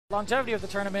longevity of the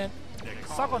tournament,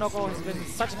 SAKO Noko has been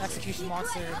such an execution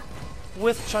monster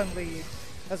with Chun-Li,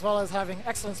 as well as having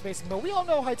excellent spacing. But we all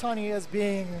know HAITANI as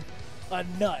being a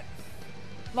nut.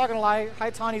 I'm not gonna lie,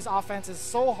 HAITANI's offense is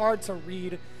so hard to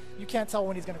read. You can't tell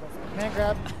when he's gonna go for a man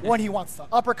grab, when he wants to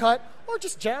uppercut, or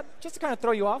just jab, just to kind of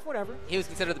throw you off, whatever. He was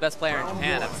considered the best player in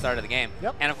Japan at the start of the game.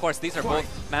 Yep. And of course, these are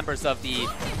both members of the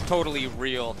totally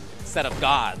real set of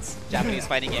gods, Japanese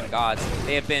fighting game gods.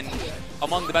 They have been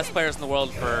among the best players in the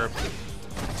world for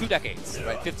 2 decades,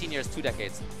 right? 15 years, 2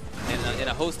 decades, in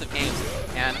a host of games.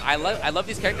 And I love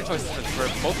these character choices for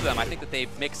both of them. I think that they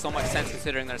make so much sense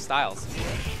considering their styles.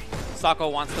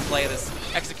 SAKO wants to play this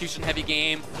execution-heavy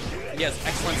game. He has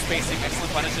excellent spacing,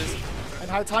 excellent punishes. And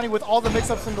HAITANI with all the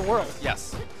mix-ups in the world.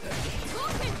 Yes.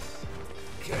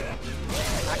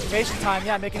 Activation time,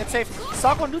 yeah, making it safe.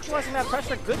 SAKO neutralizing that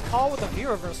pressure. Good call with a V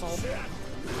reversal.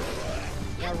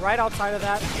 Yeah, right outside of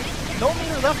that. No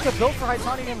meter left to build for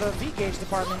HAITANI in the V gauge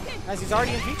department, as he's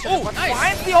already in V check. Oh, but nice.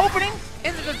 finds the opening.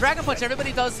 Into the Dragon Punch,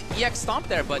 everybody does EX Stomp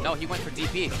there, but no, he went for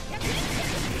DP.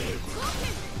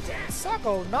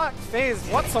 SAKO not phased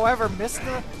whatsoever, missed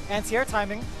the anti-air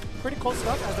timing. Pretty close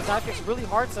enough, as the dive kick's really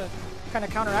hard to kind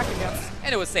of counteract against.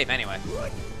 And it was safe anyway.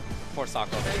 Poor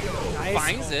SAKO. Nice.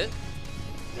 Finds it.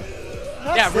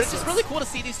 Yeah, it's just really cool to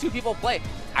see these two people play.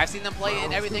 I've seen them play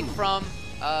in everything from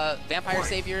Vampire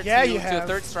Savior to a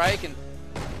Third Strike, and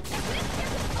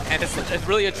it's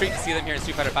really a treat to see them here in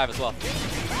Street Fighter V as well.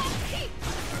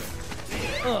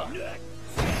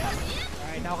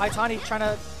 Alright, now HAITANI trying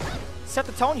to set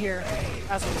the tone here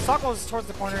as SAKO's towards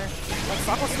the corner. But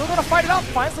SAKO's still going to fight it out.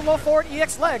 Finds the low forward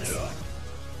EX legs.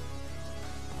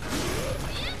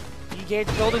 E-gauge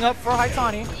building up for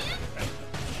HAITANI.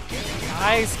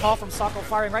 Nice call from SAKO,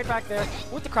 firing right back there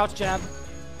with the crouch jab.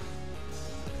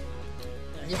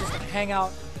 Yeah, he's just going to hang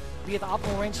out, be at the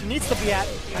optimal range he needs to be at.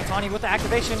 HAITANI with the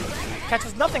activation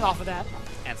catches nothing off of that.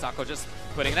 And SAKO just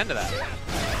putting an end to that.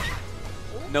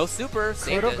 No super,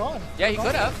 saved Could have it. gone. Yeah, he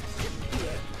could have.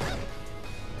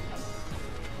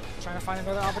 Trying to find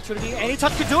another opportunity. Any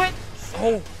touch could do it.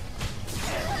 Oh.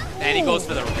 And he goes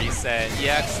for the reset.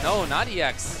 EX. No, not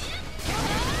EX.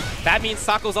 That means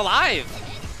SAKO's alive.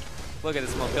 Look at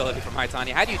this mobility from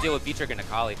HAITANI. How do you deal with V-Trigger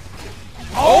NECALLI?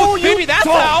 Oh, maybe that's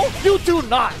how. You do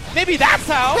not. Maybe that's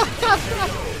how.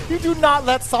 You do not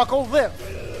let SAKO live.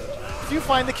 If you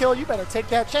find the kill, you better take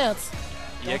that chance.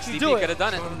 EXDP could have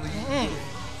done it.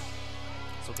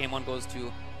 So game 1 goes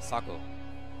to SAKO.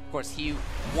 Of course, he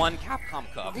won Capcom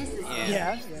Cup in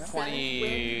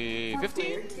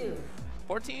 2015?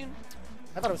 14?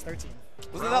 I thought it was 13.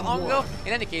 Was it that long ago?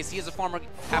 In any case, he is a former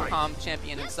Capcom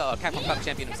champion himself, Capcom Cup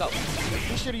champion himself.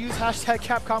 We should have used hashtag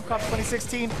Capcom Cup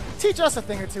 2016. Teach us a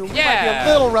thing or two. We yeah, might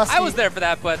be a little rusty. I was there for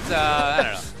that, but I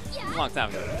don't know. A long time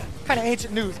ago. Kind of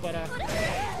ancient news, but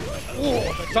ooh,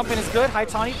 the jumping is good.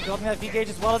 HAITANI building that V gauge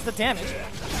as well as the damage.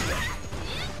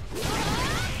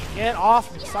 Get off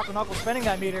me. SAKO Noko spending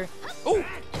that meter. Ooh!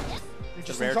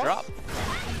 Just a rare drop.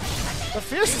 The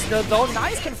fierce is good though.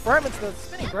 Nice confirm into the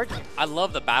spinning bird. I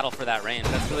love the battle for that range.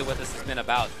 That's really what this has been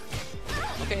about.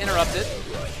 Okay, interrupted.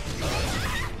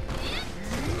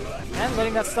 And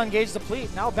letting that stun gauge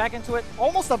deplete. Now back into it,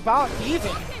 almost about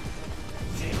even.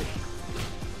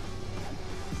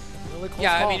 Really close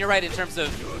yeah, call. I mean, you're right in terms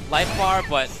of life bar,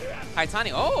 but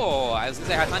HAITANI, oh, I was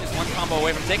going to say HAITANI's one combo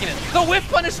away from taking it. The whiff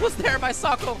punish was there by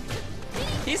SAKO.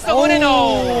 He's still winning.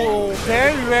 Oh,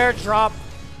 very rare drop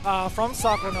from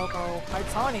SAKO Noko.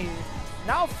 HAITANI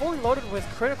now fully loaded with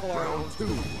critical arrows.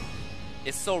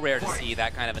 It's so rare to see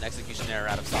that kind of an execution error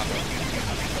out of SAKO.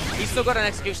 He's still good on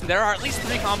execution. There are at least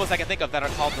 3 combos I can think of that are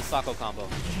called the SAKO combo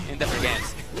in different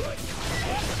games.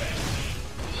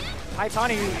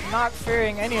 HAITANI not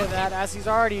fearing any of that as he's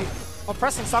already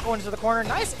pressing SAKO into the corner.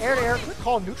 Nice air-to-air. Good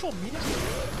call. Neutral medium.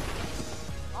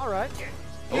 All right.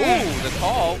 Ooh, the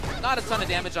call. Not a ton of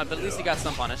damage on, but at least he got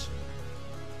some punish.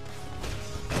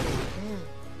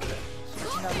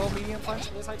 That low medium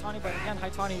punch is HAITANI, but again,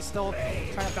 HAITANI is still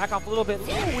trying to back off a little bit. A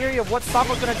little weary of what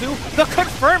SAKO's going to do. The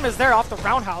confirm is there off the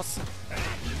roundhouse.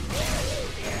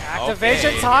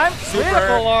 Activation time. Super.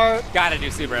 Critical art. Gotta do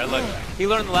super. Look, he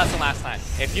learned the lesson last time.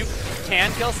 If you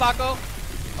can kill SAKO,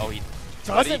 he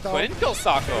couldn't kill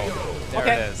SAKO. There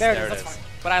it is. There it is. Fine.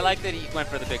 But I like that he went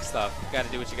for the big stuff. You gotta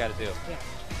do what you gotta do. Yeah.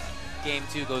 Game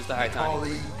 2 goes to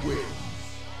HAITANI.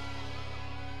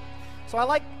 So I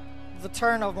like the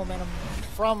turn of momentum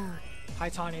from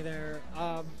HAITANI there.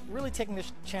 Really taking the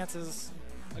chances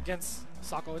against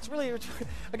SAKO. It's really,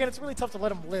 again, it's really tough to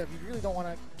let him live. You really don't want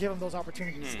to give him those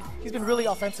opportunities. He's been really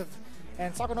offensive,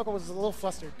 and SAKO Noko was a little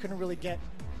flustered. Couldn't really get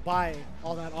by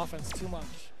all that offense too much.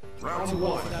 Too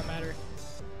well for that matter.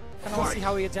 I want to see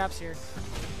how he adapts here.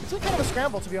 It's been kind of a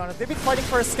scramble, to be honest. They've been fighting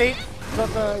for a state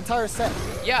the entire set.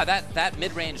 Yeah, that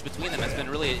mid-range between them has been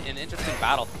really an interesting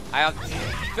battle. I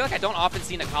feel like I don't often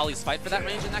see NECALLIs fight for that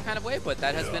range in that kind of way, but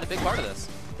that has been a big part of this.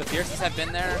 The Fierces have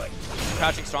been there, the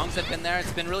Crouching Strongs have been there.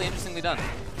 It's been really interestingly done.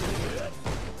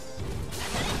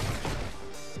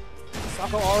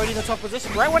 SAKO already in a tough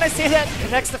position. Right when I say that,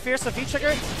 connects the Fierce to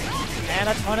V-Trigger, and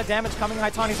a ton of damage coming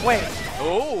HAITANI's way.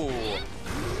 Oh!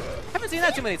 Haven't seen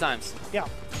that too many times. Yeah,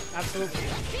 absolutely.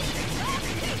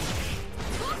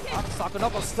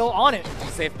 SAKO still on it.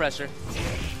 Safe pressure.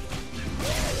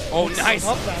 Oh, nice!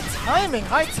 Up that timing,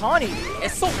 HAITANI.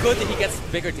 It's so good that he gets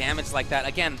bigger damage like that.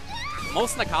 Again,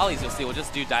 most NECALLIs you'll see will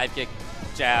just do dive kick,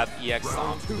 jab, EX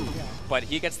stomp. Yeah. But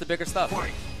he gets the bigger stuff.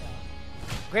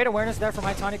 Great awareness there from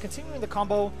HAITANI, continuing the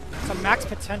combo to max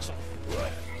potential.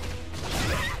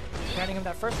 Getting him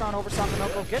that first round over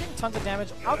SAKO, getting tons of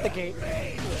damage out the gate.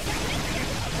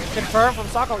 Confirmed from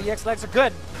SAKO, EX legs are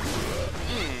good.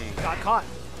 Got caught.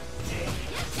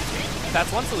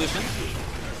 That's one solution.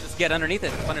 Just get underneath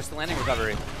it, punish the landing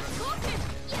recovery.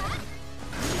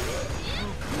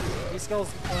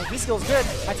 V-skill's good.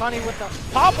 HAITANI with the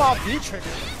pop-off V-trigger.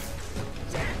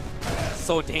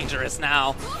 So dangerous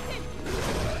now.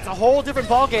 It's a whole different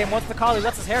ball game once NECALLI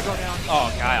lets his hair go down.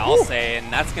 Oh, guy, I'll say,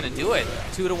 and that's going to do it.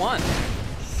 2-1.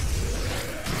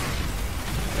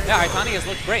 Yeah, HAITANI has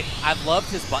looked great. I've loved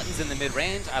his buttons in the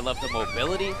mid-range. I love the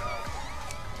mobility.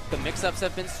 The mix-ups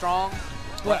have been strong.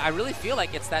 But I really feel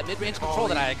like it's that mid-range control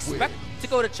that I expect to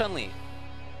go to CHUN-LI.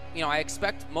 You know, I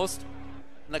expect most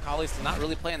NECALLIs to not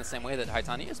really play in the same way that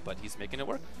HAITANI is, but he's making it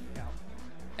work.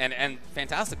 And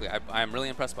fantastically. I'm really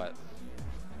impressed by it.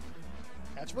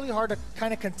 It's really hard to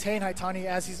kind of contain HAITANI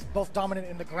as he's both dominant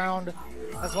in the ground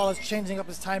as well as changing up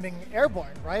his timing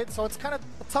airborne, right? So it's kind of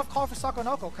a tough call for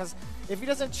SAKO because if he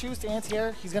doesn't choose to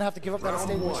anti-air, he's going to have to give up that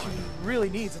estate, which he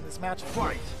really needs in this match.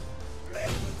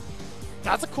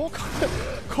 That's a cool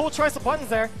choice of buttons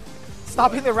there.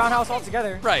 Stopping the roundhouse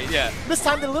altogether. Right, yeah.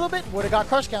 Mistimed it a little bit, would have got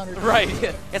crush countered. Right,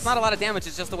 yeah. It's not a lot of damage,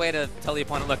 it's just a way to tell the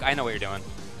opponent, look, I know what you're doing.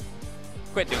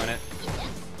 Quit doing it.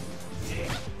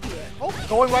 Oh,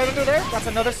 going right under there. That's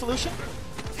another solution.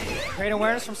 Great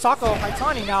awareness from SAKO.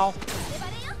 HAITANI now.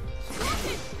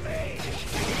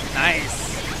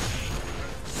 Nice.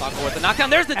 SAKO with the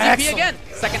knockdown. There's the DP again.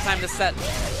 Second time this set.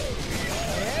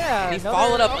 Yeah. And he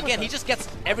followed up again. He just gets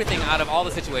everything out of all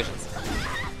the situations.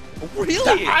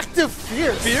 Really? The active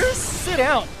Fierce. Fierce? Sit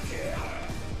down.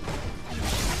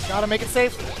 Gotta make it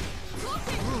safe.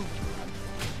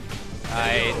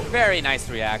 Alright, very nice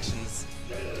reactions.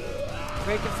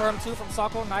 Great confirm too from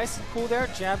SAKO. Nice and cool there.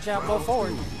 Jab, jab, low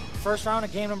forward. First round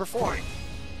of game number 4.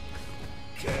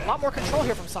 A lot more control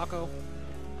here from SAKO.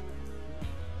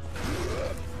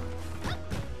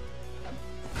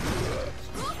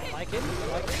 I like it.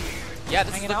 Yeah,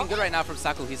 this is looking good right now from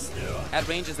SAKO. He's at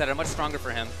ranges that are much stronger for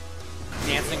him.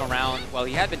 Dancing around, well,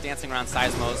 he had been dancing around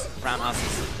seismos,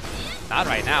 roundhouses. Not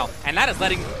right now. And that is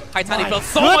letting HAITANI build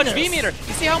so much V-meter.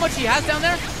 You see how much he has down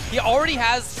there? He already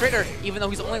has trigger, even though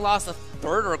he's only lost a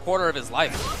third or a quarter of his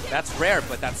life. That's rare,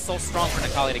 but that's so strong for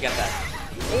NECALLI to get that.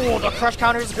 Oh, the crush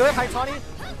counter is good. HAITANI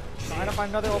trying to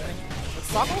find another opening. But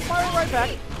SAKO firing right back.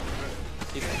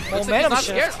 Looks like he's not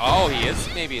scared. Oh, he is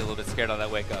maybe a little bit scared on that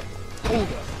wake up. Ooh.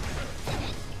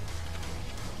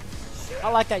 I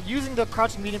like that, using the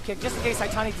crouching medium kick just in case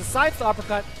HAITANI decides to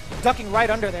uppercut, ducking right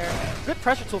under there. Good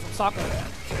pressure tool from SAKO.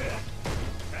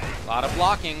 A lot of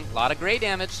blocking, a lot of gray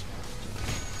damage.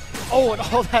 Oh, and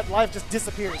all that life just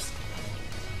disappears.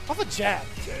 Off a jab.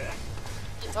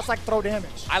 That's like throw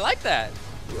damage. I like that.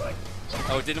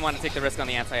 Oh, didn't want to take the risk on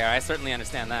the anti-air. I certainly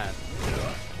understand that.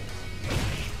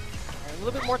 A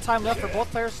little bit more time left for both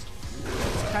players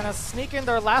to kind of sneak in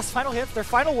their last final hits, their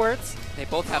final words. They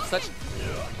both have such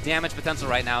damage potential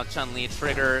right now. CHUN-LI,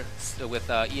 trigger with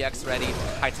EX ready.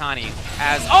 HAITANI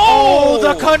as... Oh,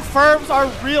 the confirms are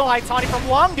real HAITANI from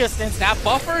long distance. That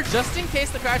buffer, just in case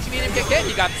the crouching medium kick hit,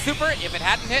 you got the super. If it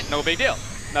hadn't hit, no big deal.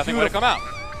 Nothing would have come out.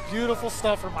 Beautiful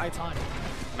stuff from HAITANI.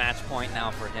 Match point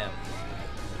now for him.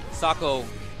 SAKO,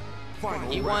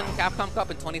 he won Capcom Cup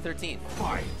in 2013.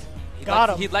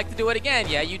 He'd like to do it again.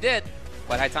 Yeah, you did.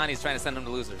 But HAITANI's trying to send him to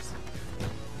losers.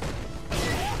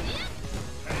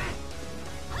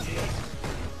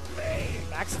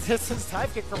 Max distance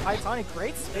dive kick from HAITANI.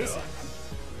 Great spacing.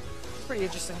 It's pretty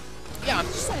interesting. Yeah, I'm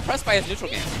just so impressed by his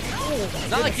neutral game. It's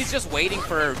not like he's just waiting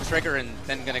for trigger and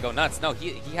then going to go nuts. No,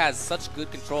 he has such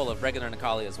good control of regular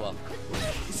NECALLI as well.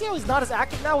 You see how he's not as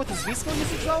active now with his V-skill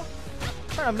usage though?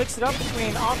 Trying to mix it up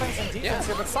between offense and defense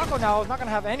here, but SAKO now is not going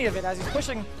to have any of it as he's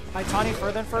pushing HAITANI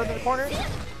further and further in the corner.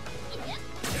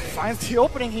 Finds the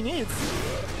opening he needs.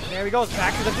 There he goes,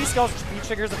 back to the V-skills.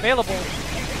 V-triggers available.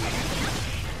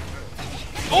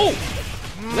 Oh!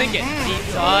 Lincoln,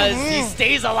 he does. He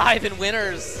stays alive in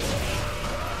winners.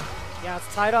 Yeah,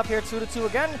 it's tied up here 2-2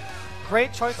 again.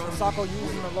 Great choice from SAKO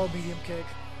using the low medium kick.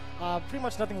 Pretty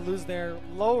much nothing to lose there.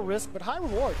 Low risk, but high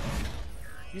reward.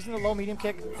 Using the low medium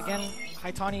kick, again,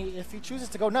 HAITANI, if he chooses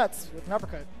to go nuts with an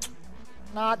uppercut,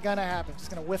 not gonna happen. Just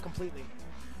gonna whiff completely.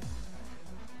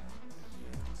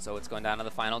 So it's going down to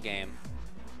the final game.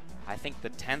 I think the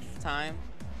 10th time,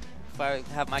 if I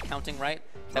have my counting right,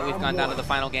 that we've gone down to the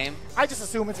final game. I just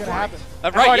assume it's gonna happen.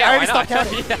 Right, yeah, I already why stopped not?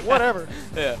 counting. Yeah. Whatever.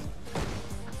 Yeah.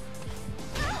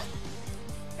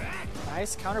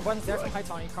 Nice counter buttons there from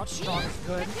HAITANI. Crouch strong is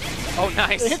good. Oh,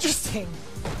 nice. Interesting.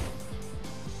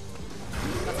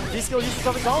 V-skill uses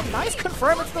of his own. Nice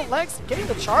confirm into the legs, getting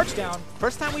the charge down.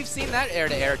 First time we've seen that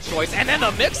air-to-air choice, and then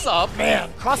the mix-up.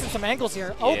 Man, crossing some angles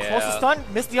here. Oh, Yeah. close to stun,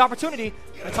 missed the opportunity.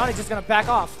 HAITANI just gonna back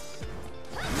off.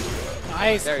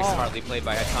 Nice Very call. smartly played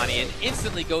by HAITANI, and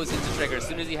instantly goes into trigger as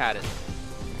soon as he had it.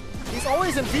 He's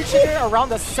always in V-trigger around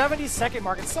the 70-second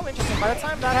mark. It's so interesting. By the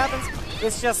time that happens,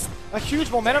 it's just a huge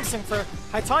momentum swing for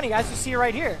HAITANI, as you see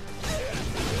right here.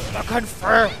 The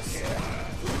confirms.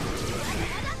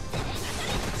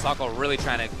 SAKO really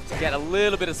trying to get a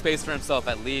little bit of space for himself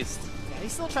at least. Yeah,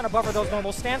 he's still trying to buffer those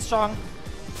normals. Stand strong.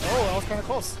 Oh, that was kind of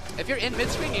close. If you're in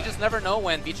mid-screen, you just never know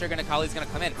when V-trigger NECALLI is going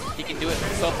to come in. He can do it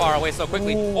from so far away so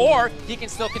quickly, Ooh. or he can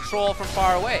still control from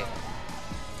far away.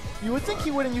 You would think he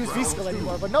wouldn't use V-skill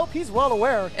anymore, but nope, he's well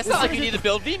aware. It's not like you need to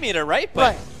build V-meter, right?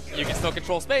 But Right. you can still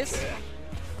control space.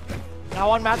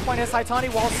 Now on match point is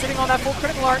HAITANI while sitting on that full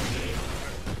critical art.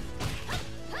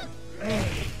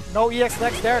 No EX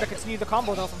legs there to continue the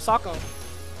combo though from SAKO.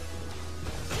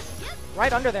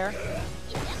 Right under there.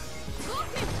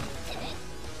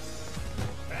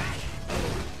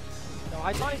 No,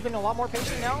 HAITANI's been a lot more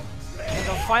patient now. In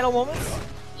the final moments.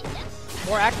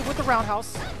 More active with the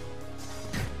roundhouse.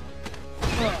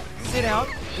 Sit down.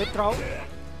 Good throw.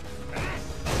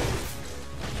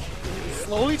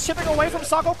 Slowly chipping away from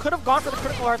SAKO. Could have gone for the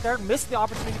critical art there. Missed the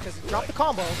opportunity because he dropped the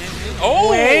combo.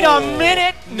 Oh! Wait a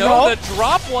minute! No, Nope. the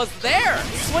drop was there!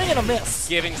 Swing and a miss.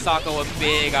 Giving SAKO a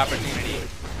big opportunity.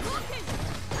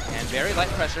 And very light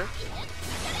pressure.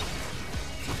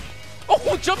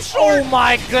 Oh, jump short! Oh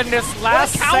my goodness,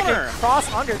 last counter. second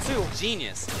cross under too.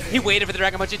 Genius. He waited for the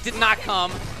Dragon Punch. It did not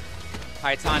come.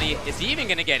 HAITANI, is he even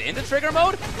going to get into trigger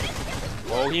mode?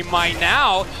 Oh, he might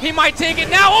now. He might take it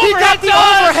now. He Overhead got the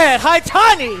dodge! overhead,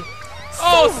 HAITANI!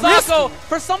 Oh, So SAKO. risky.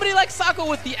 For somebody like SAKO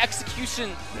with the execution,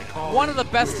 one of the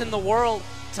best in the world,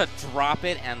 to drop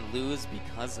it and lose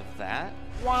because of that?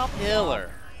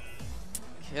 Killer.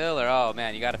 Killer. Oh,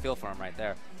 man, you got to feel for him right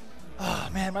there. Oh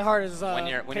man, my heart is When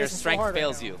your pacing so strength hard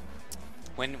fails right you,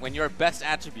 when your best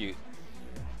attribute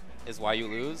is why you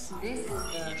lose, This is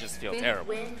you just feel big terrible.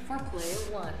 win for player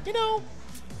one. now. You know,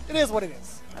 it is what it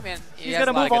is. I mean, he He's has a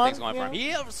gonna lot of move good on, things going for him.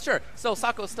 Yeah, sure. So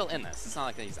SAKO's still in this. It's not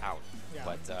like he's out. Yeah.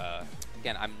 But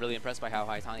again, I'm really impressed by how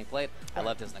HAITANI played. I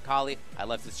loved his NECALLI. I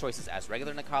loved his choices as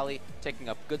regular NECALLI, taking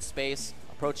up good space,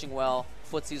 approaching well.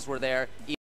 Footsies were there.